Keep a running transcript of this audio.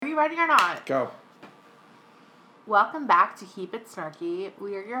you ready or not? Go. Welcome back to Keep It Snarky.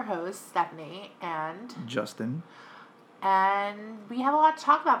 We are your hosts, Stephanie and Justin. And we have a lot to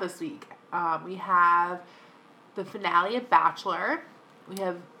talk about this week. We have the finale of Bachelor. We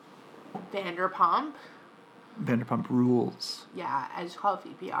have Vanderpump. Vanderpump Rules. Yeah, I just call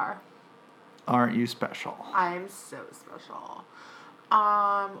it VPR. Aren't you special? I am so special.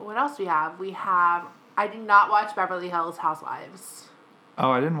 What else we have? I did not watch Beverly Hills Housewives. Oh,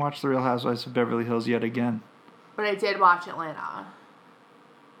 I didn't watch The Real Housewives of Beverly Hills yet again. But I did watch Atlanta.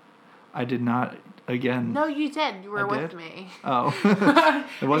 I did not again. No, you did. You were with did? me. Oh.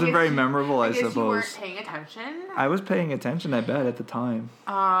 It wasn't very memorable, I suppose. You weren't paying attention. I was paying attention, I bet, at the time.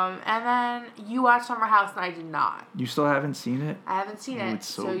 And then you watched Summer House and I did not. You still haven't seen it? I haven't seen it. It's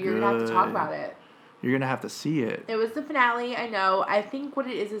so you're going to have to talk about it. You're going to have to see it. It was the finale, I know. I think what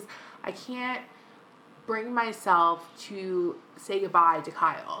it is I can't bring myself to say goodbye to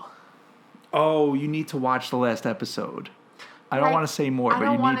Kyle. Oh, you need to watch the last episode. I don't want to say more, but you need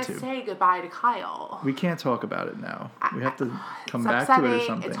to. I don't want to say goodbye to Kyle. We can't talk about it now. We have to come it's back upsetting, to it or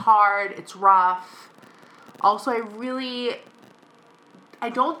something. It's hard. It's rough. Also, okay,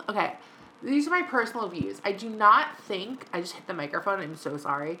 these are my personal views. I do not think, I just hit the microphone, I'm so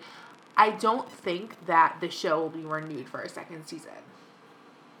sorry. I don't think that the show will be renewed for a second season.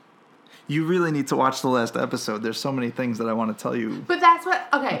 You really need to watch the last episode. There's so many things that I want to tell you. But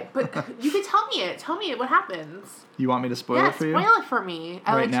you can tell me it. Tell me what happens. You want me to spoil it for you? Yeah, spoil it for me.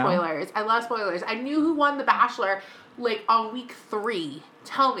 I like spoilers. I love spoilers. I knew who won The Bachelor, on week 3.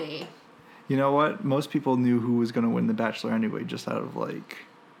 Tell me. You know what? Most people knew who was going to win The Bachelor anyway, just out of,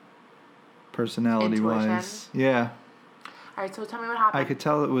 personality-wise. Yeah. All right, so tell me what happened. I could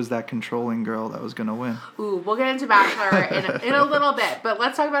tell it was that controlling girl that was going to win. Ooh, we'll get into Bachelor in a little bit, but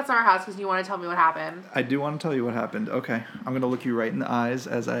let's talk about Summer House because you want to tell me what happened. I do want to tell you what happened. Okay, I'm going to look you right in the eyes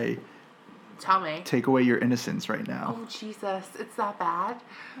as I tell me. Take away your innocence right now. Oh, Jesus. It's that bad?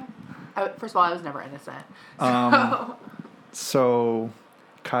 First of all, I was never innocent. So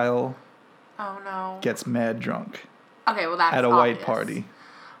Kyle gets mad drunk. Okay, well, that's at a obvious. white party.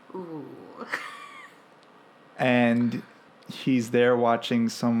 Ooh. And he's there watching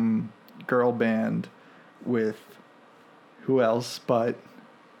some girl band with who else but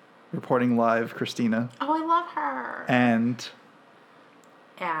reporting live Christina. Oh, I love her. And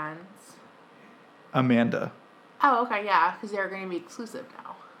Amanda. Oh, okay, yeah, because they're going to be exclusive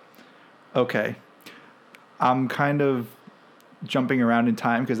now. Okay. I'm kind of jumping around in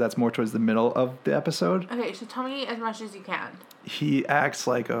time because that's more towards the middle of the episode. Okay, so tell me as much as you can. He acts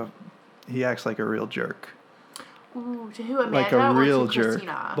like a real jerk. Ooh, to who, Amanda like a real or to jerk.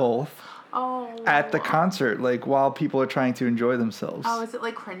 Christina? Both. Oh. At the concert, while people are trying to enjoy themselves. Oh, is it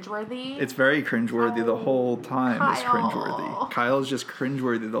cringeworthy? It's very cringeworthy the whole time. Kyle. It's cringeworthy. Kyle's just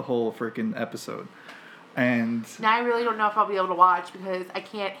cringeworthy the whole freaking episode. And now I really don't know if I'll be able to watch because I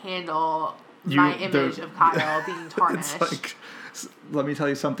can't handle my image of Kyle being tarnished. It's let me tell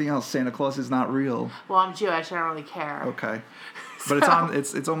you something else. Santa Claus is not real. Well, I'm Jewish. I don't really care. Okay. But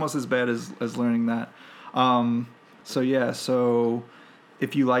it's almost as bad as learning that. So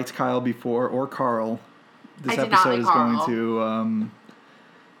if you liked Kyle before or Carl, this episode is going to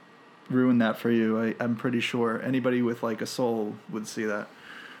ruin that for you. I'm pretty sure anybody with a soul would see that.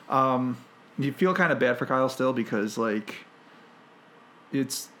 You feel kind of bad for Kyle still because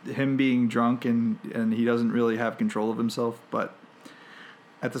it's him being drunk and he doesn't really have control of himself, but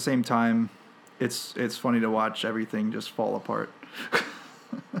at the same time it's funny to watch everything just fall apart.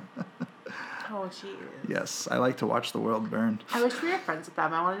 Oh, she is. Yes, I like to watch the world burn. I wish we were friends with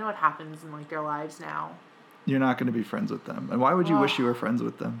them. I want to know what happens in their lives now. You're not going to be friends with them. And why would you wish you were friends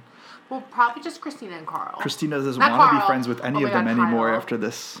with them? Well, probably just Christina and Carl. Christina doesn't want to be friends with any of them anymore Kyle. after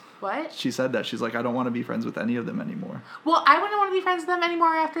this. What? She said that. She's like, I don't want to be friends with any of them anymore. Well, I wouldn't want to be friends with them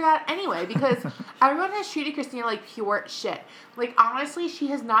anymore after that anyway, because everyone has treated Christina like pure shit. Honestly, she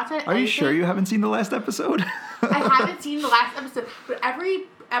has not done anything. Are you sure you haven't seen the last episode? I haven't seen the last episode, but every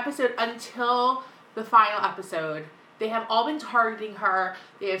episode until the final episode, they have all been targeting her.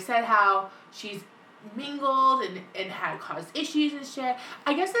 They have said how she's mingled and had caused issues and shit.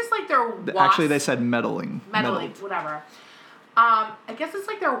 I guess it's their Actually, they said meddling. Meddling, whatever. I guess it's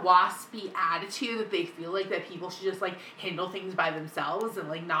their waspy attitude that they feel that people should just handle things by themselves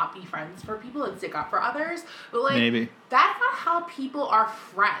and not be friends for people and stick up for others. But maybe that's not how people are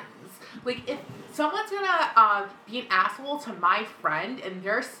friends. If someone's gonna be an asshole to my friend and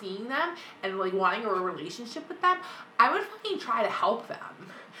they're seeing them and wanting a relationship with them, I would fucking try to help them.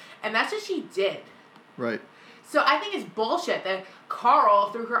 And that's what she did. Right. So I think it's bullshit that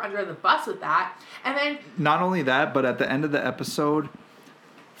Carl threw her under the bus with that. And then not only that, but at the end of the episode,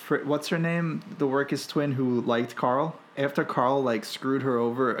 what's her name? The Workus twin who liked Carl. After Carl like screwed her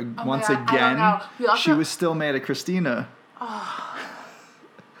over once again, she was still mad at Christina. Oh.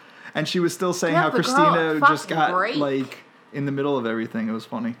 And she was still saying how Christina just got like in the middle of everything. It was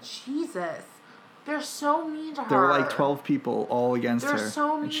funny. Jesus. They're so mean to her. There were like 12 people all against her. They're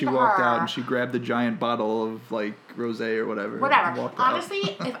so mean and she walked out and she grabbed the giant bottle of like rosé or whatever. Whatever. Honestly,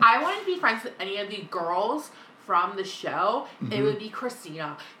 if I wanted to be friends with any of the girls from the show, it would be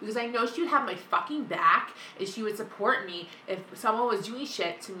Christina. Because I know she would have my fucking back and she would support me if someone was doing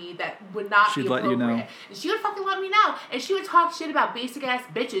shit to me that would not be appropriate. She'd let you know. And she would fucking let me know. And she would talk shit about basic ass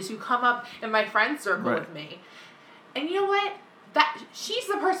bitches who come up in my friend circle with me. And you know what? She's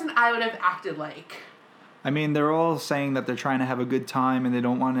the person I would have acted like. I mean, they're all saying that they're trying to have a good time and they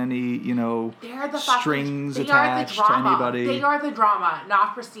don't want any, strings attached to anybody. They are the drama,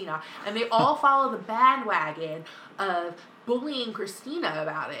 not Christina. And they all follow the bandwagon of bullying Christina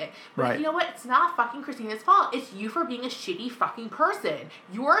about it. But you know what? It's not fucking Christina's fault. It's you for being a shitty fucking person.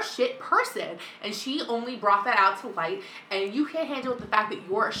 You're a shit person. And she only brought that out to light. And you can't handle the fact that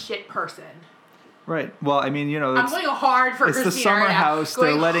you're a shit person. Right. Well, I mean, I'm going hard for Christina. It's the summer house.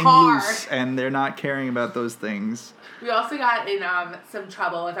 They're letting loose, and they're not caring about those things. We also got in some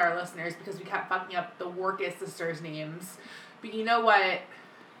trouble with our listeners because we kept fucking up the Workus sisters' names. But you know what?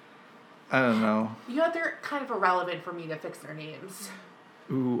 I don't know. You know what? They're kind of irrelevant for me to fix their names.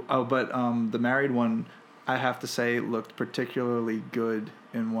 Ooh. Oh, but the married one, I have to say, looked particularly good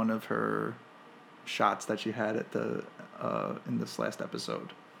in one of her shots that she had at the in this last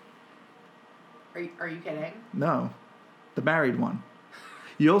episode. Are you kidding? No. The married one.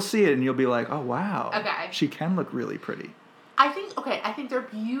 You'll see it and you'll be like, oh, wow. Okay. She can look really pretty. I think they're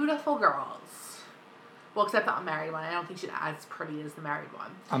beautiful girls. Well, except the unmarried one. I don't think she's as pretty as the married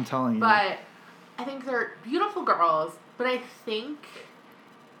one. I'm telling you. But I think they're beautiful girls, but I think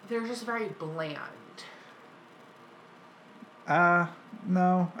they're just very bland.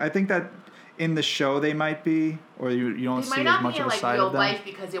 No. I think that in the show they might be, or you don't see as much of a side of them. They might not be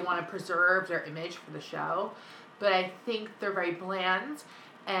in real life because they want to preserve their image for the show, but I think they're very bland,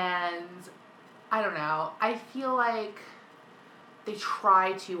 and I don't know. I feel like they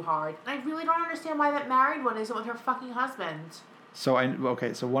try too hard, and I really don't understand why that married one isn't with her fucking husband. So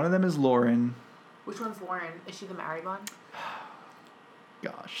one of them is Lauren. Which one's Lauren? Is she the married one?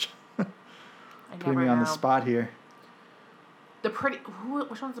 Gosh. Putting me on the spot here.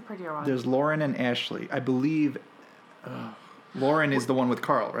 Which one's the prettier one? There's Lauren and Ashley. I believe Lauren is the one with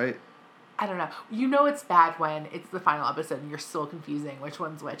Carl, right? I don't know. You know it's bad when it's the final episode and you're still confusing which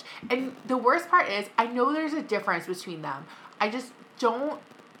one's which. And the worst part is, I know there's a difference between them. I just don't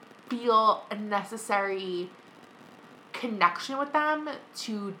feel a necessary connection with them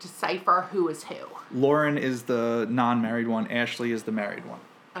to decipher who is who. Lauren is the non-married one. Ashley is the married one.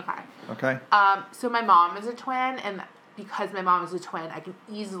 Okay. So my mom is a twin, and because my mom is a twin, I can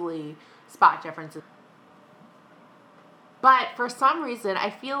easily spot differences. But for some reason, I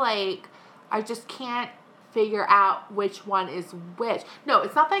feel like I just can't figure out which one is which. No,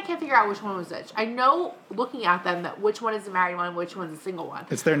 it's not that I can't figure out which one was which. I know, looking at them, that which one is the married one, which one's the single one.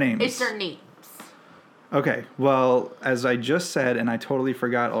 It's their names. It's their names. Okay, well, as I just said, and I totally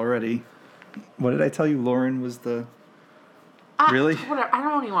forgot already, what did I tell you? Lauren was the... Really? Whatever. I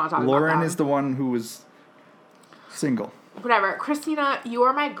don't even want to talk Lauren about Lauren is the one who was single. Whatever. Christina, you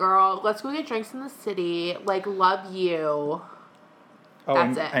are my girl. Let's go get drinks in the city. Like, love you. Oh,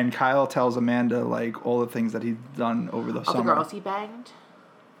 that's it. And Kyle tells Amanda, like, all the things that he's done over the summer. All the girls he banged?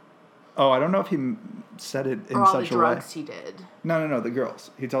 Oh, I don't know if he said it in such a way. Or all the drugs he did. No, the girls.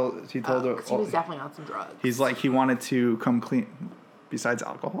 He told her. He was definitely on some drugs. He's like, he wanted to come clean. Besides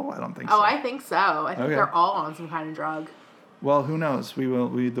alcohol? I don't think so. Oh, I think so. I think they're all on some kind of drug. Well, who knows?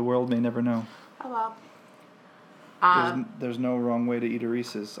 The world may never know. Oh, well. There's no wrong way to eat a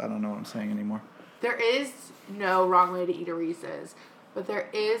Reese's. I don't know what I'm saying anymore. There is no wrong way to eat a Reese's, but there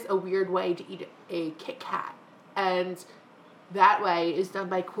is a weird way to eat a Kit Kat. And that way is done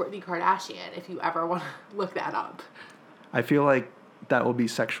by Kourtney Kardashian, if you ever want to look that up. I feel like that will be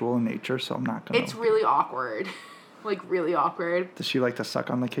sexual in nature, so I'm not going to. It's really awkward. Like, really awkward. Does she like to suck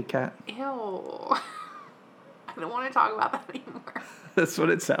on the Kit Kat? Ew. I don't want to talk about that anymore. That's what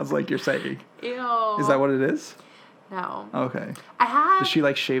it sounds like you're saying. Ew. Is that what it is? No. Okay. Does she,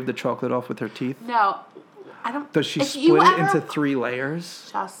 like, shave the chocolate off with her teeth? No. I don't... Does she split it into 3 layers?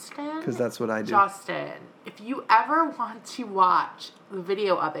 Justin? Because that's what I do. Justin, if you ever want to watch the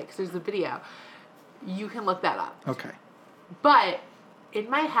video of it, because there's a video, you can look that up. Okay. But, in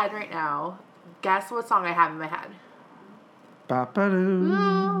my head right now, guess what song I have in my head?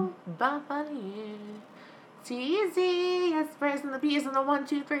 Ba-ba-doo. Ba-ba-doo. T-Z, yes, B's and the B's and the 1,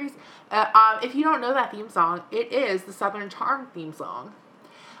 2, 3s. If you don't know that theme song, it is the Southern Charm theme song.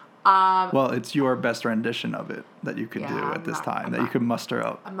 Well, it's your best rendition of it that you could do at this time, you could muster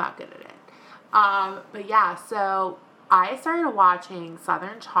up. I'm not good at it. But yeah, so I started watching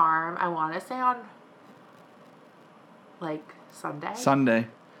Southern Charm, I want to say on, like, Sunday.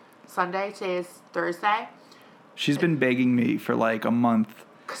 Today is Thursday. She's been begging me for like a month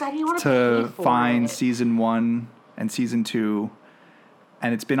because I didn't want to pay for find it. season 1 and season 2,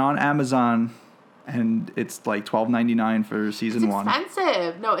 and it's been on Amazon, and it's like $12.99 for season 1. It's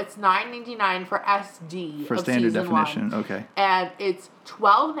expensive. No, it's $9.99 for SD for of standard season definition. 1. Okay. And it's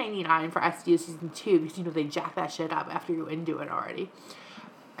 $12.99 for SD of season 2 because they jack that shit up after you're into it already.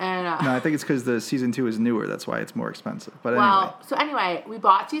 And, no, I think it's because the season 2 is newer. That's why it's more expensive. But anyway. We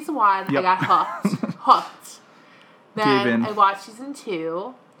bought season 1. Yep. I got hooked. Then I watched season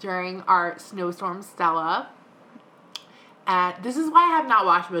 2 during our Snowstorm Stella. And this is why I have not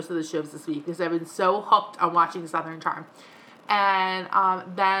watched most of the shows this week, because I've been so hooked on watching Southern Charm. And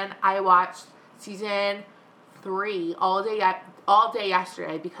then I watched season 3 all day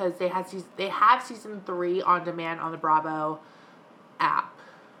yesterday because they have season 3 on demand on the Bravo app,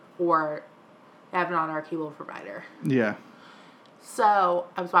 or they have it on our cable provider. Yeah. So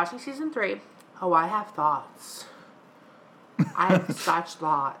I was watching season 3. Oh, I have thoughts. I have such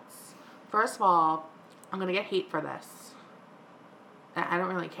thoughts. First of all, I'm gonna get hate for this. I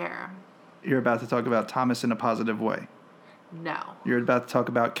don't really care. You're about to talk about Thomas in a positive way. No. You're about to talk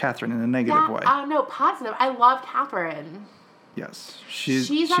about Catherine in a negative way. No, positive. I love Catherine. Yes. She's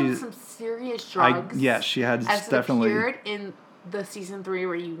on some serious drugs. She had as definitely. As appeared in the season 3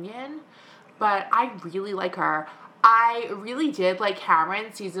 reunion, but I really like her. I really did like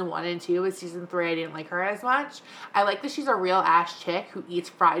Cameron season 1 and 2, but season 3 I didn't like her as much. I like that she's a real ass chick who eats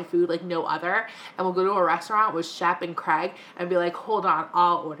fried food like no other, and will go to a restaurant with Shep and Craig and be like, hold on,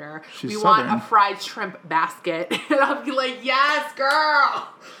 I'll order. We want a fried shrimp basket. And I'll be like, yes, girl!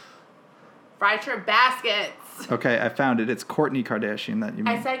 Fried shrimp baskets. Okay, I found it. It's Kourtney Kardashian that you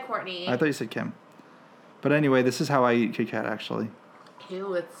mean. I said Kourtney. I thought you said Kim. But anyway, this is how I eat Kit Kat, actually.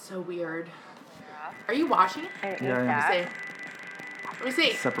 Ew, it's so weird. Are you washing? Yeah. Let me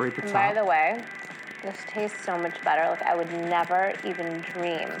see. Separate the top. By the way, this tastes so much better. Like, I would never even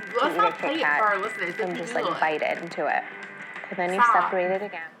dream Let's to not eat a play Kit it Kat for our listeners. and just like bite it into it. But then you Stop. separate it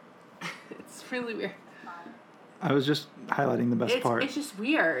again. It's really weird. I was just highlighting the best part. It's just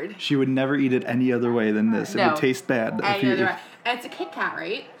weird. She would never eat it any other way than this. It would taste bad. Any other way. And it's a Kit Kat,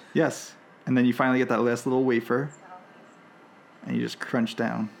 right? Yes. And then you finally get that last little wafer, and you just crunch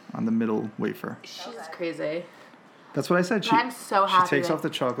down on the middle wafer. She's crazy. That's what I said. I'm so happy. She takes off the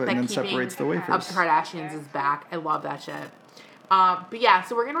chocolate and then separates the wafers. Up the Kardashians is back. I love that shit. But yeah,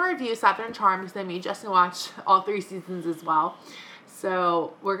 so we're gonna review Southern Charm because I made Justin watch all 3 seasons as well.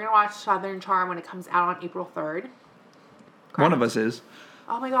 So we're gonna watch Southern Charm when it comes out on April 3rd. One of us is.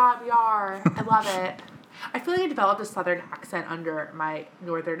 Oh my god, we are. I love it. I feel like I developed a southern accent under my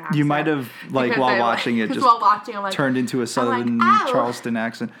northern accent. You might have, like, while watching it, just while watching, I'm like, turned into a southern like, Charleston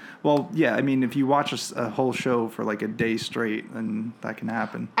accent. Well, yeah, I mean, if you watch a whole show for like a day straight, then that can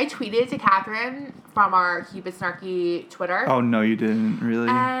happen. I tweeted to Catherine from our Keep It Snarky Twitter. Oh, no, you didn't, really?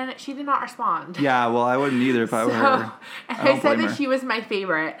 And she did not respond. Yeah, well, I wouldn't either if I were her. And I said that she was my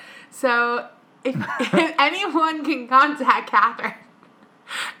favorite. So if anyone can contact Catherine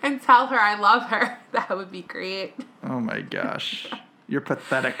and tell her I love her, that would be great. Oh my gosh. You're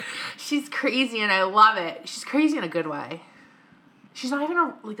pathetic. She's crazy and I love it. She's crazy in a good way. She's not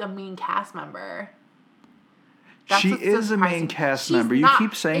even a main cast member. She is a main cast member. You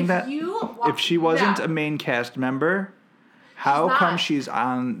keep saying that. If she wasn't a main cast member, how come she's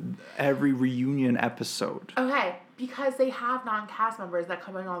on every reunion episode? Okay, because they have non-cast members that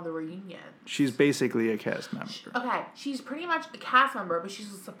come in on the reunion. She's basically a cast member. Okay, she's pretty much a cast member, but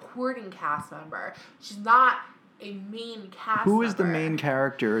she's a supporting cast member. She's not a main cast member. Who is the main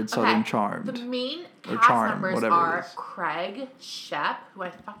character in Southern Charmed? The main cast members are Craig, Shep, who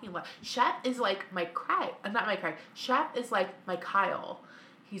I fucking love. Shep is like my Craig. Not my Craig. Shep is like my Kyle.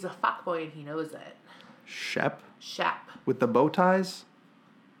 He's a fuckboy and he knows it. Shep? Shep. With the bow ties?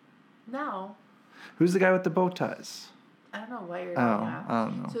 No. Who's the guy with the bow ties? I don't know what you're talking about. I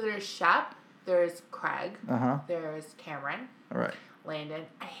don't know. So there's Shep, there's Craig, there's Cameron. All right. Landon.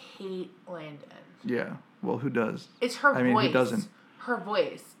 I hate Landon. Yeah. Well, who does? It's her voice. I mean, who doesn't? Her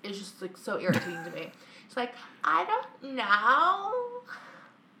voice is just like so irritating to me. She's like, I don't know.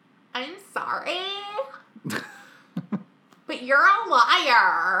 I'm sorry. But you're a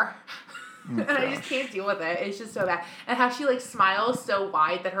liar. Oh, and I just can't deal with it. It's just so bad. And how she like smiles so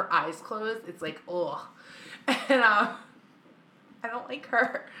wide that her eyes close. It's like, ugh. And I don't like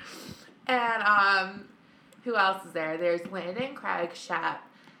her. And who else is there? There's Landon, Craig, Shep,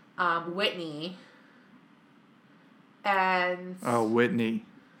 Whitney, and Whitney.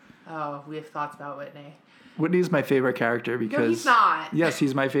 Oh, we have thoughts about Whitney. Whitney's my favorite character because... No, he's not. Yes,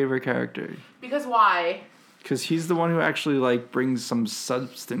 he's my favorite character. Because why? Because he's the one who actually, brings some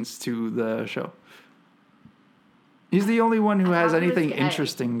substance to the show. He's the only one who has anything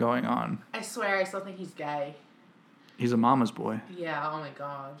interesting going on. I swear, I still think he's gay. He's a mama's boy. Yeah, oh my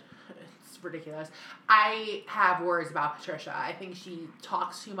God. It's ridiculous. I have worries about Patricia. I think she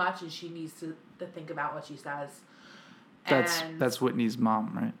talks too much and she needs to think about what she says. That's Whitney's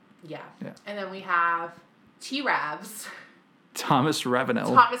mom, right? Yeah. And then we have T-Ravs. Thomas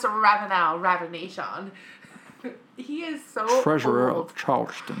Ravenel. Ravenation. He is so Treasurer old. of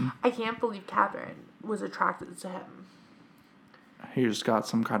Charleston. I can't believe Catherine was attracted to him. He's got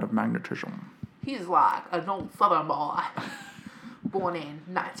some kind of magnetism. He's like an old Southern boy. Born in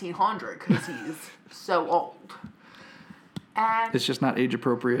 1900 because he's so old. And it's just not age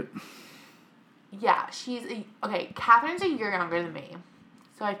appropriate. Yeah, Catherine's a year younger than me.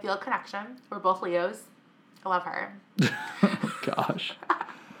 So I feel a connection. We're both Leos. I love her. Oh, gosh.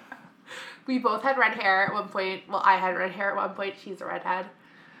 We both had red hair at one point. Well, I had red hair at one point. She's a redhead.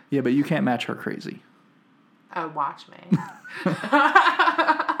 Yeah, but you can't match her crazy. Oh, watch me.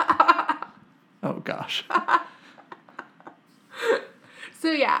 Oh, gosh.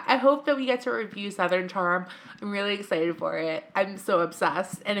 So, yeah, I hope that we get to review Southern Charm. I'm really excited for it. I'm so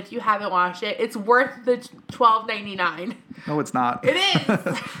obsessed. And if you haven't watched it, it's worth the $12.99. No, it's not. It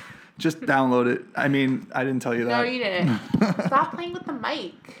is. Just download it. I mean, I didn't tell you that. No, you didn't. Stop playing with the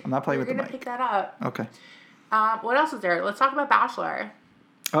mic. I'm not playing with the mic. You're going to pick that up. Okay. What else is there? Let's talk about Bachelor.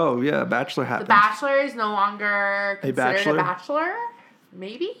 Oh, yeah. Bachelor happened. The Bachelor is no longer considered a bachelor?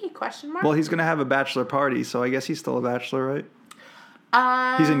 Maybe? Question mark? Well, he's going to have a bachelor party, so I guess he's still a bachelor, right?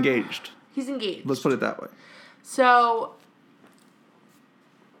 He's engaged. He's engaged. Let's put it that way. So,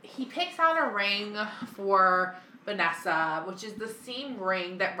 he picks out a ring for Vanessa, which is the same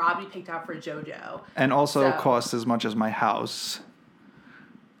ring that Robbie picked out for JoJo. And also costs as much as my house.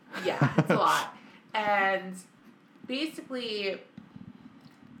 Yeah, it's a lot. And basically,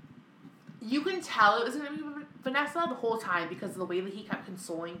 you can tell it was going to be Vanessa the whole time because of the way that he kept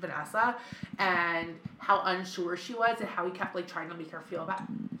consoling Vanessa and how unsure she was and how he kept trying to make her feel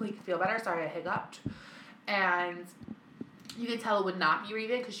better. Sorry, I hiccuped. And you could tell it would not be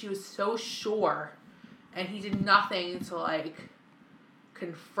Raven because she was so sure, and he did nothing to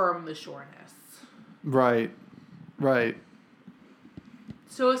confirm the sureness. Right.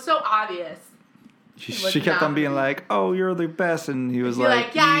 So it was so obvious. She kept on being like, "Oh, you're the best," and he was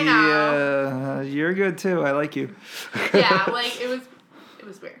like, "Yeah, I know. Yeah, you're good too. I like you." Yeah, it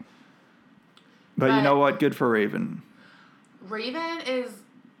was weird. But you know what? Good for Raven. Raven is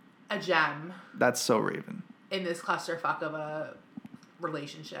a gem. That's so Raven. In this clusterfuck of a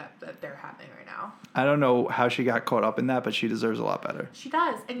relationship that they're having right now. I don't know how she got caught up in that, but she deserves a lot better. She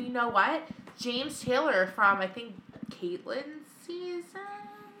does. And you know what? James Taylor from, I think, Caitlyn's season?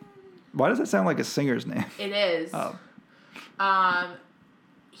 Why does that sound like a singer's name? It is. Oh.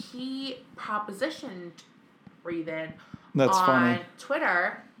 He propositioned Raven on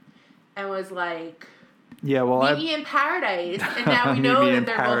Twitter and was like, "Yeah, well, meet me in paradise." And now we know that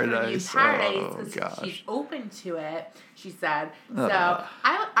they're both going to be in paradise because she's open to it, she said. So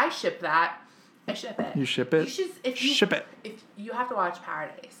I ship that. I ship it. You ship it? Ship it. If you have to watch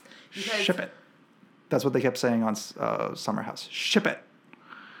Paradise. Ship it. That's what they kept saying on Summer House. Ship it.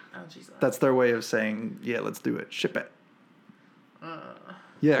 Oh, Jesus. That's their way of saying, yeah, let's do it. Ship it.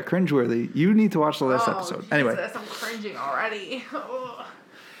 Yeah, cringeworthy. You need to watch the last episode. Jesus, anyway. I'm cringing already.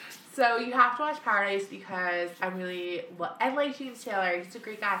 So you have to watch Paradise because I like James Taylor. He's a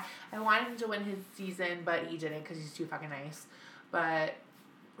great guy. I wanted him to win his season, but he didn't because he's too fucking nice. But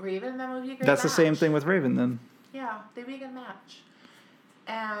Raven, that would be a great That's match. the same thing with Raven then. Yeah, they'd be a good match.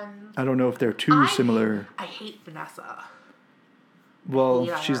 And I don't know if they're too similar. I hate Vanessa.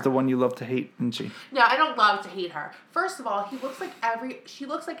 Well, she's the one you love to hate, isn't she? No, I don't love to hate her. First of all, she looks like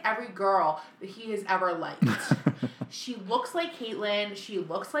every girl that he has ever liked. She looks like Caitlyn. She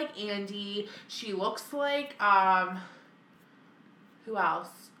looks like Andy. She looks like, who else?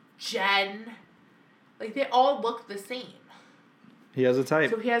 Jen. They all look the same. He has a type.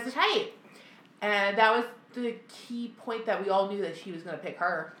 So he has a type. And that was the key point that we all knew that he was going to pick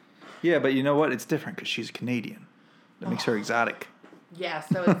her. Yeah, but you know what? It's different because she's Canadian. That makes her exotic. Yeah,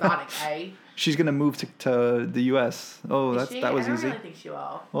 so exotic, eh? She's going to move to the U.S. Oh, that was easy. I don't really think she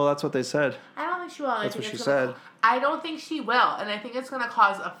will. Well, that's what they said. I don't think she will. That's what she said. I don't think she will, and I think it's going to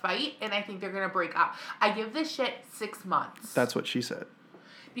cause a fight, and I think they're going to break up. I give this shit 6 months. That's what she said.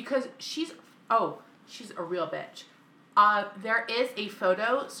 Because she's a real bitch. There is a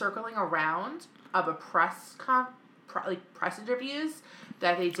photo circling around of a press interviews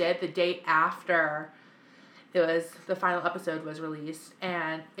that they did the day after the final episode was released,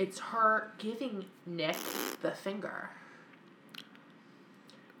 and it's her giving Nick the finger.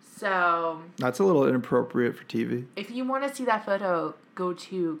 So that's a little inappropriate for TV. If you want to see that photo, go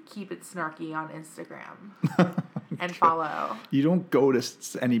to Keep It Snarky on Instagram and follow. You don't go to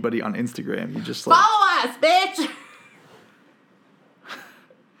anybody on Instagram. You just follow us, bitch.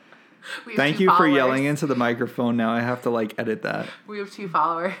 Thank you for yelling into the microphone. Now I have to edit that. We have 2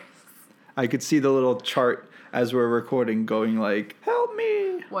 followers. I could see the little chart as we're recording going help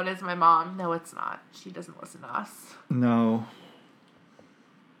me. One is my mom. No, it's not. She doesn't listen to us. No.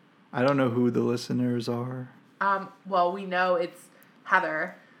 I don't know who the listeners are. Well, we know it's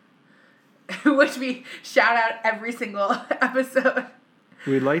Heather, which we shout out every single episode.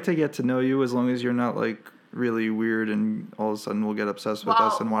 We'd like to get to know you as long as you're not really weird and all of a sudden we'll get obsessed with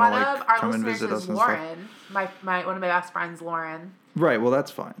us and want to come and visit us and Lauren, stuff. One of my best friends, Lauren. Right, well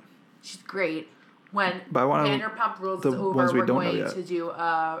that's fine. She's great. When Vanderpump Rules is over, we're going to do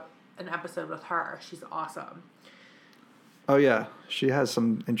an episode with her. She's awesome. Oh yeah, she has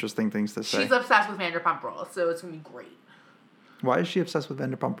some interesting things to say. She's obsessed with Vanderpump Rules, so it's gonna be great. Why is she obsessed with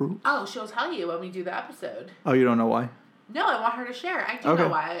Vanderpump Rules? Oh, she'll tell you when we do the episode. Oh, you don't know why? No, I want her to share. I do know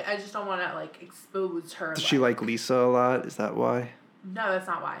why. I just don't want to expose her. Does she like Lisa a lot? Is that why? No, that's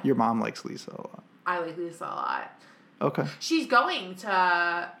not why. Your mom likes Lisa a lot. I like Lisa a lot. Okay. She's going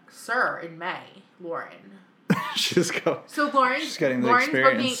to SUR in May, Lauren. She's going. So Lauren's booking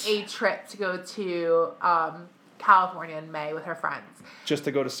a trip to go to California in May with her friends. Just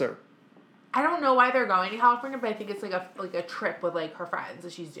to go to SUR. I don't know why they're going to California, but I think it's a trip with her friends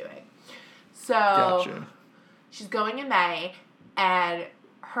that she's doing. So gotcha. She's going in May, and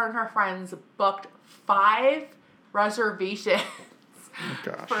her friends booked 5 reservations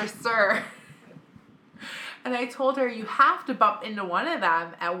for SUR. And I told her, you have to bump into one of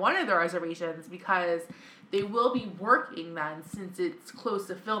them at one of the reservations because they will be working then since it's close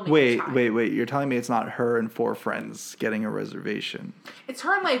to filming time. Wait. You're telling me it's not her and 4 friends getting a reservation? It's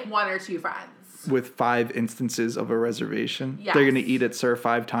her and 1 or 2 friends. With 5 instances of a reservation? Yes. They're going to eat at SUR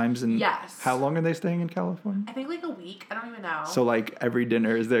 5 times? Yes. How long are they staying in California? I think a week. I don't even know. So every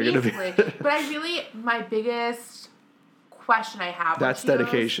dinner is there going to be... But my biggest question I have... That's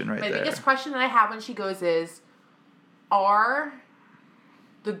dedication right there. My biggest question that I have when she goes is, are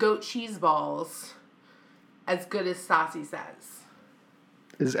the goat cheese balls as good as Stassi says?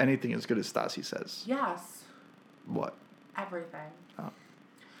 Is anything as good as Stassi says? Yes. What? Everything. Oh.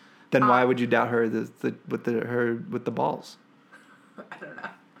 Then why would you doubt her with the balls? I don't know. I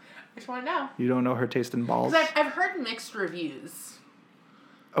just want to know. You don't know her taste in balls? Because I've heard mixed reviews.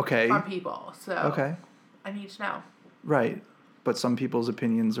 Okay. From people, so. Okay. I need to know. Right, but some people's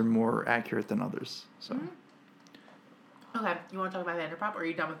opinions are more accurate than others. So. Mm-hmm. Okay, you want to talk about Vanderpump, or are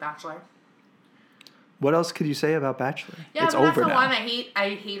you done with Bachelor? What else could you say about Bachelor? Yeah, it's but that's over the now. one I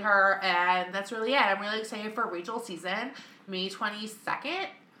hate her, and that's really it. I'm really excited for Rachel's season, May 22nd.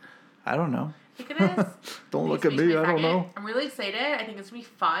 I don't know. I think it is. Don't look at me. I don't know. I'm really excited. I think it's going to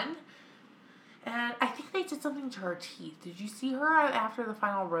be fun. And I think they did something to her teeth. Did you see her after the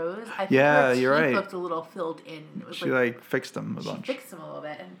final rose? I think her teeth you're right. Looked a little filled in. It was she fixed them a bunch. She fixed them a little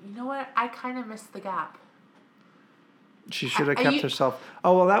bit. And you know what? I kind of missed the gap. She should have kept herself.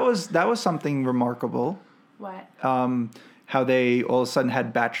 Oh, well, that was something remarkable. What? How they all of a sudden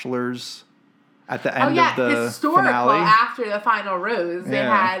had bachelors at the end of the historical finale. After the final rose, they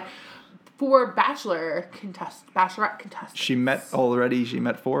had 4 bachelorette contestants. She met 4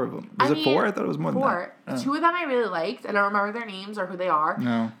 of them. Was it 4? I thought it was more than that. 4. 2 of them I really liked. I don't remember their names or who they are.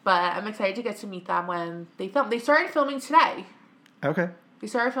 No. But I'm excited to get to meet them when they film. They started filming today. Okay. They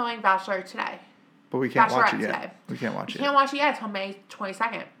started filming Bachelor today. But we can't watch it yet. Today. We can't watch it yet. Can't watch it yet until May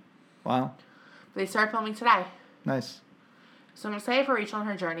 22nd. Wow. But they started filming today. Nice. So I'm excited for Rachel and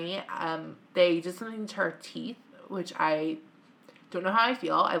her journey. They did something to her teeth, which I don't know how I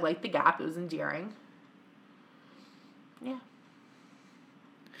feel. I liked the gap. It was endearing. Yeah.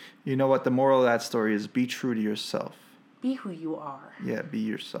 You know what? The moral of that story is be true to yourself. Be who you are. Yeah, be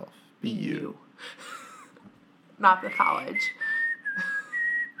yourself. Be you. Not the college.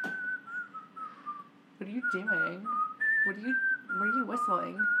 What are you doing? What are you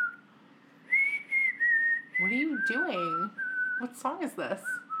whistling? What are you doing? What song is this?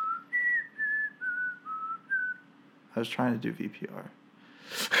 I was trying to do VPR.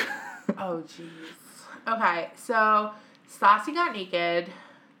 Oh, jeez. Okay, so Stassi got naked,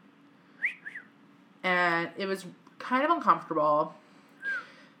 and it was kind of uncomfortable,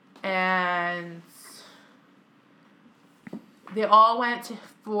 and they all went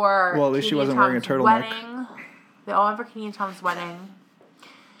for Well, at least she wasn't wearing a turtleneck. wedding. They all went for Katie and Tom's wedding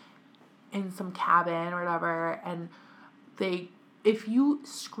in some cabin or whatever, and if you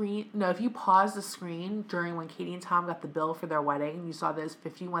pause the screen during when Katie and Tom got the bill for their wedding and you saw this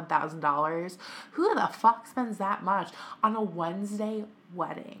 $51,000, who the fuck spends that much on a Wednesday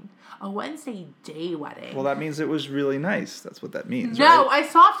wedding? A Wednesday day wedding. Well, that means it was really nice. That's what that means, No, right? I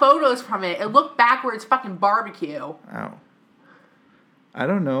saw photos from it. It looked backwards fucking barbecue. Oh. I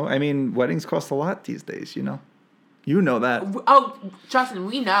don't know. I mean, weddings cost a lot these days, you know? You know that. Oh, Justin,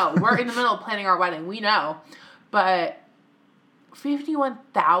 we know. We're in the middle of planning our wedding. We know. But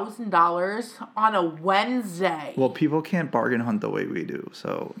 $51,000 on a Wednesday. Well, people can't bargain hunt the way we do,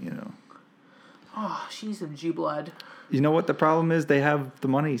 so, you know. Oh, she's some Jew blood. You know what the problem is? They have the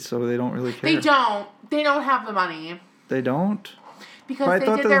money, so they don't really care. They don't. They don't have the money. They don't? Because but I they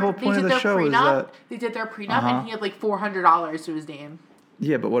thought did the their, whole they point did of their the show prenup. is that... They did their prenup, and he had like $400 to his name.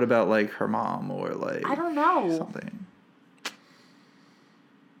 Yeah, but what about like her mom or like... I don't know. Something.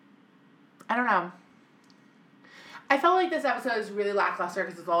 I don't know. I felt like this episode is really lackluster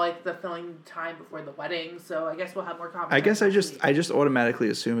because it's all like the filling time before the wedding. So I guess we'll have more conversation. I guess I just automatically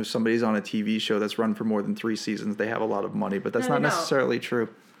assume if somebody's on a TV show that's run for more than 3 seasons, they have a lot of money, but that's not necessarily true.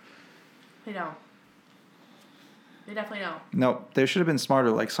 They don't. They definitely don't. No, they should have been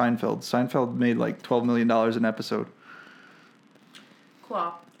smarter like Seinfeld. Seinfeld made like $12 million an episode.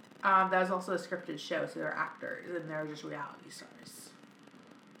 Cool. That was also a scripted show, so they're actors and they're just reality stars.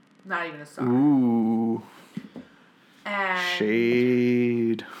 Not even a star. Ooh. And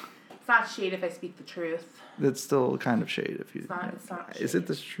shade. It's not shade if I speak the truth. It's still kind of shade if you. It's not shade. Is it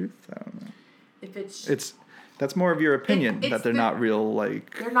the truth? I don't know. If it's that's more of your opinion that they're not real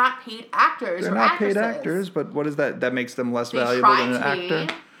like. They're not paid actors. They're or not actresses. paid actors, but what is that? That makes them less valuable than an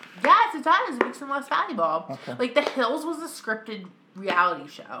actor. Yes, it does. It makes them less valuable. Okay. Like The Hills was a scripted reality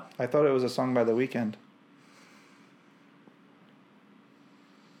show. I thought it was a song by The Weeknd.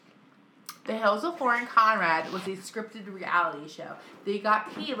 The Hills of Lauren Conrad was a scripted reality show. They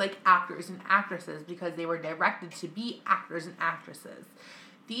got paid like actors and actresses because they were directed to be actors and actresses.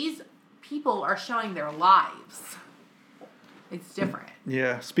 These people are showing their lives. It's different.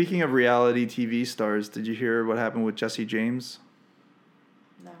 Yeah. Speaking of reality TV stars, did you hear what happened with Jesse James?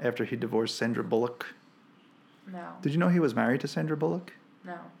 No. After he divorced Sandra Bullock? No. Did you know he was married to Sandra Bullock?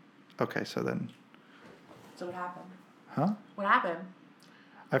 No. Okay, so then... So what happened? Huh? What happened?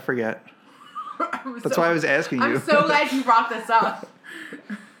 I forget. That's why I was asking you. I'm so glad you brought this up.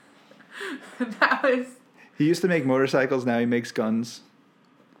 That was... He used to make motorcycles, now he makes guns.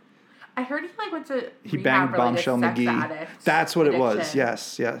 I heard he like went to He banged Bombshell McGee. Addict that's what addiction. It was.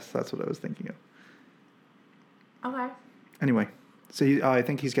 Yes, that's what I was thinking of. Okay. Anyway, so I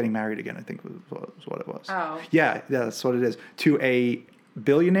think he's getting married again, I think was what it was. Oh. Yeah, that's what it is. To a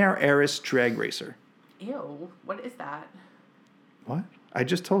billionaire heiress drag racer. Ew, what is that? What? I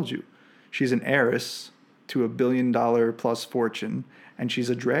just told you. She's an heiress to $1 billion plus fortune, and she's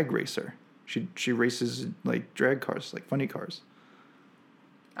a drag racer. She races like drag cars, like funny cars.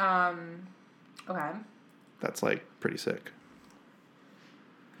 Okay. That's like pretty sick.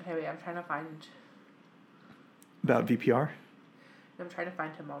 Okay, wait, I'm trying to find... About VPR? I'm trying to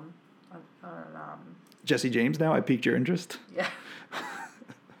find him on Jesse James now? I piqued your interest? Yeah.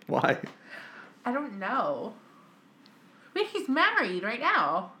 Why? I don't know. Wait, he's married right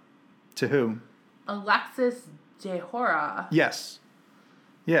now. To who? Alexis DeHora. Yes.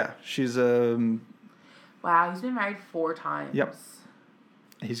 Yeah, she's Wow, he's been married 4 times. Yep.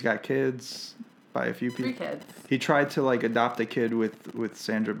 He's got kids by a few people. 3 kids. He tried to like adopt a kid with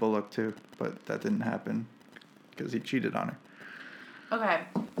Sandra Bullock too, but that didn't happen because he cheated on her. Okay,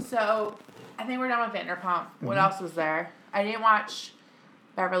 so I think we're done with Vanderpump. What else was there? I didn't watch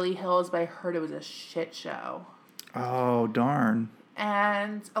Beverly Hills, but I heard it was a shit show. Oh, darn.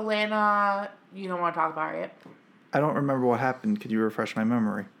 And Atlanta, you don't want to talk about it. I don't remember what happened. Could you refresh my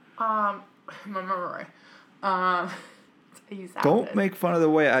memory? My memory. Don't make fun of the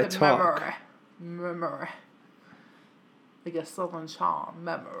way I talk. Memory. Like a Southern charm.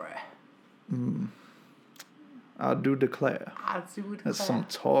 Memory. I do declare. That's some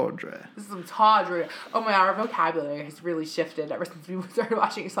tawdry. This is some tawdry. Oh my god, our vocabulary has really shifted ever since we started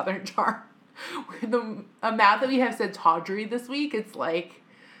watching Southern Charm. The amount that we have said tawdry this week, it's like...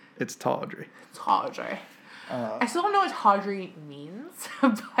 It's tawdry. Tawdry. I still don't know what tawdry means,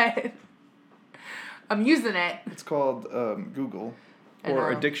 but I'm using it. It's called Google.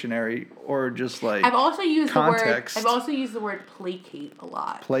 or a dictionary or just like I've also used context. the word placate a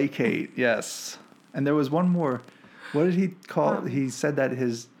lot. Placate, yes. And there was one more. What did he call? He said that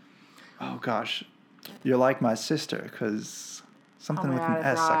his. Oh gosh, you're like my sister because something with an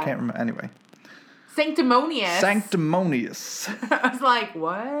S. I can't remember. Anyway. Sanctimonious. Sanctimonious. I was like,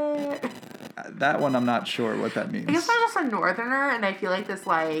 what? That one, I'm not sure what that means. I guess I'm just a northerner, and I feel like this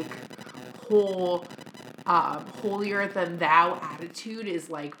like whole holier than thou attitude is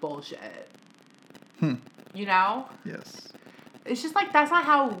like bullshit. You know? Yes. It's just like that's not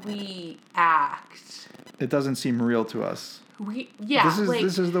how we act. It doesn't seem real to us.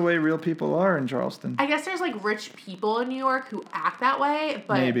 This is the way real people are in Charleston. I guess there's like rich people in New York who act that way,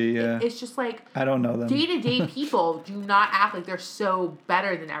 but maybe, yeah. It's just like I don't know them. Day-to-day people do not act like they're so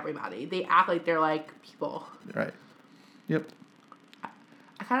better than everybody. They act like they're like people. Right. Yep.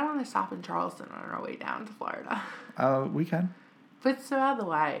 I kind of want to stop in Charleston on our way down to Florida. We can. But it's so out of the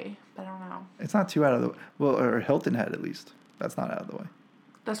way. But I don't know. It's not too out of the way. Well, or Hilton Head at least. That's not out of the way.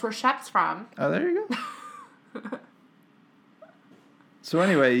 That's where Shep's from. Oh, there you go. So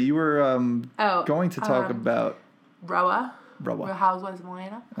anyway, you were going to talk about Real Real Housewives of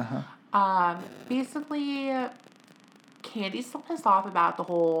Atlanta. Basically, Candy's still pissed off about the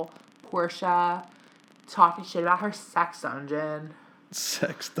whole Portia talking shit about her sex dungeon.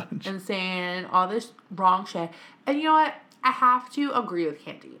 And saying all this wrong shit. And you know what? I have to agree with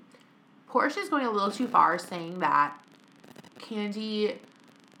Candy. Portia's going a little too far saying that Candy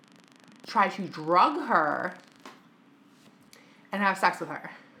tried to drug her and have sex with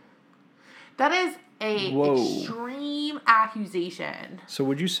her. That is a extreme accusation. So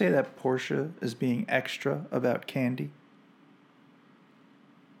would you say that Portia is being extra about Candy?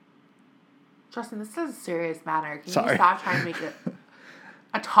 Justin, this is a serious matter. Can Sorry. you stop trying to make it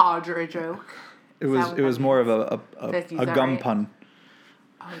a tawdry joke? It was more of a gum pun.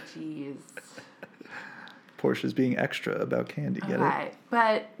 Oh, jeez. Portia's being extra about Candy. Get it?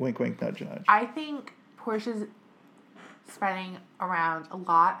 But wink, wink, nudge, nudge. I think Portia's spreading around a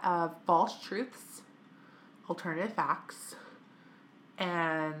lot of false truths, alternative facts,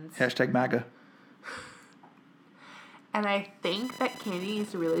 and #MAGA. And I think that Candy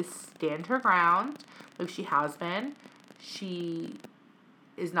needs to really stand her ground, like she has been. She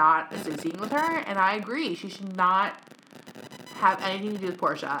is not associating with her, and I agree. She should not have anything to do with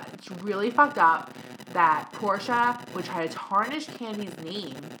Portia. It's really fucked up that Portia would try to tarnish Candy's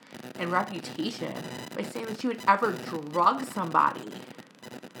name and reputation by saying that she would ever drug somebody.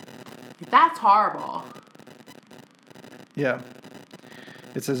 That's horrible. Yeah.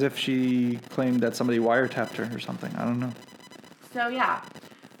 It's as if she claimed that somebody wiretapped her or something. I don't know. So, yeah.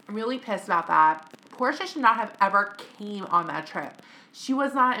 I'm really pissed about that. Portia should not have ever came on that trip. She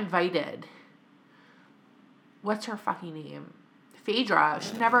was not invited. What's her fucking name? Phaedra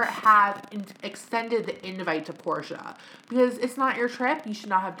should never have extended the invite to Portia. Because it's not your trip. You should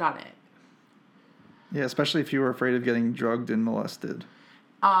not have done it. Yeah, especially if you were afraid of getting drugged and molested.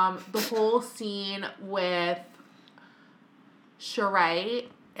 The whole scene with Sheree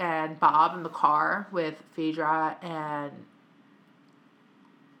and Bob in the car with Phaedra and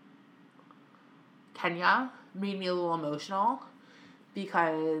Kenya made me a little emotional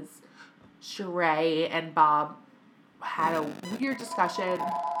because Sheree and Bob had a weird discussion.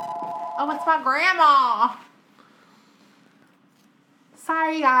 Oh, it's my grandma!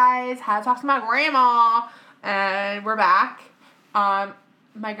 Sorry, guys. Had to talk to my grandma. And we're back.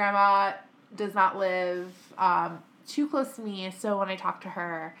 My grandma does not live too close to me, so when I talk to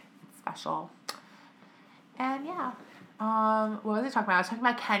her, it's special. And yeah. What was I talking about? I was talking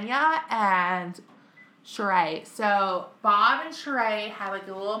about Kenya and Sheree. So Bob and Sheree had like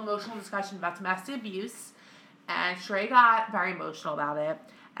a little emotional discussion about domestic abuse, and Sheree got very emotional about it.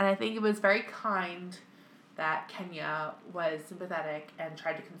 And I think it was very kind that Kenya was sympathetic and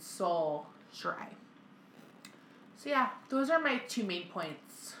tried to console Sheree. So yeah, those are my 2 main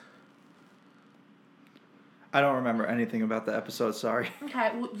points. I don't remember anything about the episode, sorry.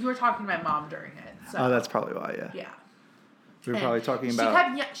 Okay, well, you were talking to my mom during it. So. Oh, that's probably why, yeah. Yeah. We were probably talking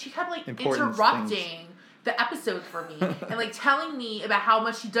about She kept like interrupting the episode for me and like telling me about how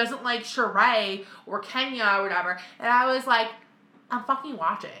much she doesn't like Sheree or Kenya or whatever. And I was like, I'm fucking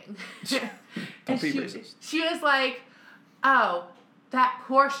watching. And she was like, oh, that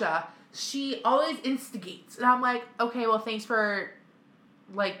Portia, she always instigates. And I'm like, okay, well, thanks for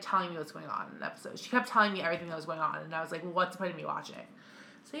like telling me what's going on in the episode. She kept telling me everything that was going on, and I was like, well, what's the point of me watching?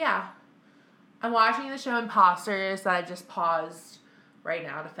 So yeah, I'm watching the show Imposters that I just paused right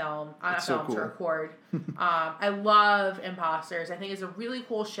now to film to record. I love Imposters. I think it's a really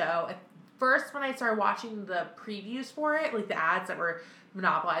cool show. first when I started watching the previews for it, like the ads that were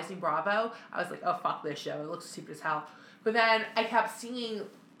monopolizing Bravo, I was like, oh, fuck this show. It looks stupid as hell. But then I kept seeing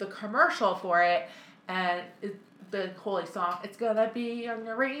the commercial for it, and the whole like, song, it's gonna be on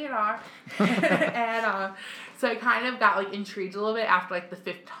your radar. And so I kind of got like intrigued a little bit after like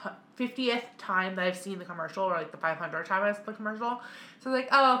the 50th time that I've seen the commercial, or like the 500th time I saw the commercial. So I was like,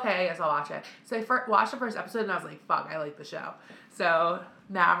 oh, okay, I guess I'll watch it. So I watched the first episode and I was like, fuck, I like the show. So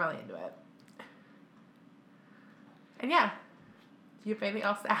now I'm really into it. And yeah. Do you have anything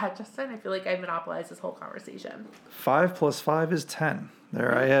else to add, Justin? I feel like I monopolized this whole conversation. 5 + 5 is 10.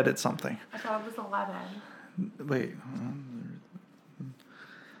 There, I added something. I thought it was 11. Wait.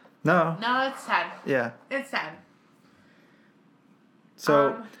 No. No, it's 10. Yeah. It's 10.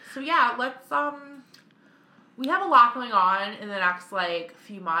 So yeah, let's we have a lot going on in the next like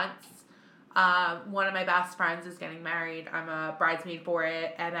few months. One of my best friends is getting married. I'm a bridesmaid for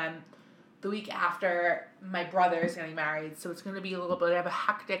it, and then the week after, my brother is getting married, so it's going to be a little bit of a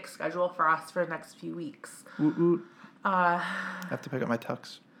hectic schedule for us for the next few weeks. Woot woot. I have to pick up my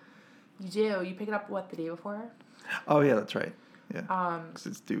tux. You do? You pick it up, what, the day before? Oh, yeah, that's right. Yeah. Because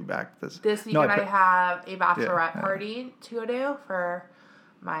it's due back this weekend. I have a bachelorette party to go to for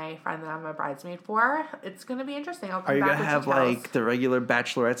my friend that I'm a bridesmaid for. It's going to be interesting. I'll come back with details. Are you going to have, like, the regular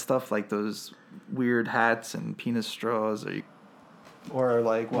bachelorette stuff, like those weird hats and penis straws? Or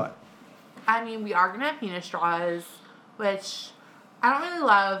like, what? I mean, we are going to have penis straws, which I don't really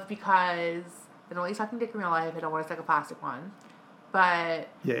love because I don't like sucking dick in real life. I don't want to suck a plastic one. But...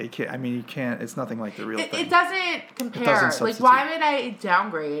 yeah, you can't. I mean, you can't. It's nothing like the real thing. It doesn't compare. It doesn't substitute. Like, why would I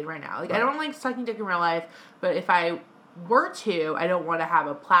downgrade right now? Like, right. I don't like sucking dick in real life, but if I were to, I don't want to have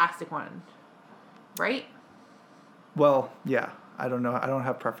a plastic one. Right? Well, yeah. I don't know. I don't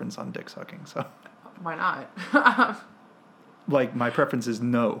have preference on dick sucking, so... why not? Like, my preference is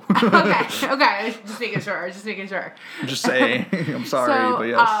no. Okay. Just making sure. I'm just saying. I'm sorry, but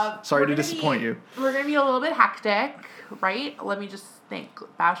yes. Sorry to disappoint you. We're going to be a little bit hectic, right? Let me just think.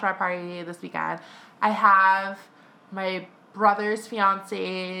 Bachelorette party this weekend. I have my brother's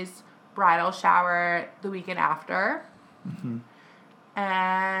fiance's bridal shower the weekend after. Mm-hmm.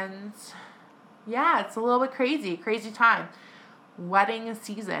 And, yeah, it's a little bit crazy. Crazy time. Wedding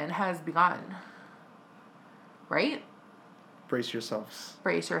season has begun. Right? Brace yourselves.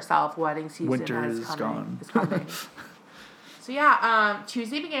 Wedding season Winter is gone. It's coming. So yeah,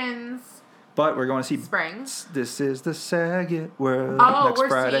 Tuesday begins. But we're going to see spring. This is the Saget World. Oh,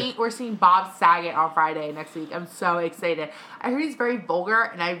 Friday. We're seeing Bob Saget on Friday next week. I'm so excited. I heard he's very vulgar,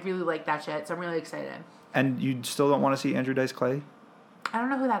 and I really like that shit. So I'm really excited. And you still don't want to see Andrew Dice Clay? I don't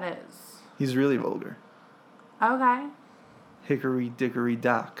know who that is. He's really vulgar. Okay. Hickory dickory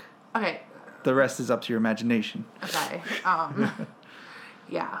dock. Okay. The rest is up to your imagination. Okay.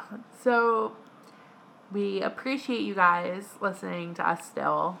 Yeah. So, we appreciate you guys listening to us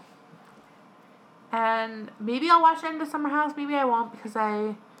still. And maybe I'll watch End of Summer House. Maybe I won't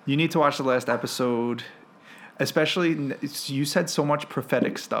because You need to watch the last episode. Especially, you said so much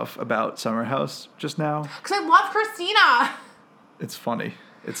prophetic stuff about Summer House just now. Because I love Christina. It's funny.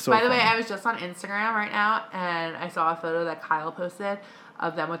 It's so By the way, I was just on Instagram right now, and I saw a photo that Kyle posted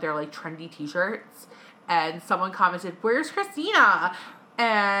of them with their, like, trendy t-shirts. And someone commented, "Where's Christina?"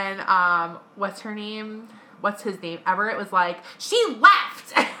 And, what's her name? What's his name? Everett was like, "She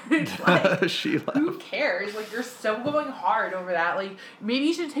left!" Like, she left. Who cares? Like, you're so going hard over that. Like, maybe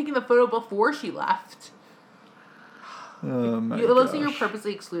you should have taken the photo before she left. Oh, my It looks like you're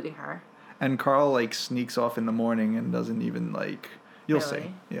purposely excluding her. And Carl, like, sneaks off in the morning and doesn't even, like... You'll really?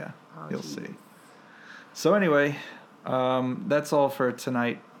 See. Yeah. Oh, you'll geez. see. So anyway, that's all for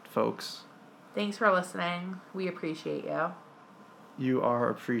tonight, folks. Thanks for listening. We appreciate you. You are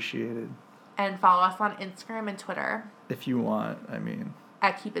appreciated. And follow us on Instagram and Twitter. If you want, I mean.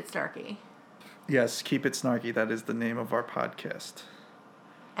 At Keep It Snarky. Yes, Keep It Snarky. That is the name of our podcast.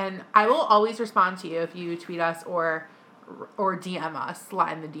 And I will always respond to you if you tweet us or DM us.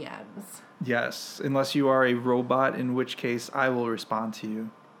 Slide in the DMs. Yes, unless you are a robot, in which case I will respond to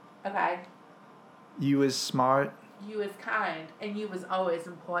you. Okay. You is smart. You is kind. And you is always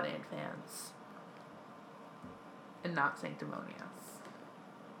important, fans. And not sanctimonious.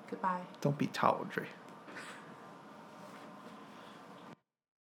 Goodbye. Don't be tawdry.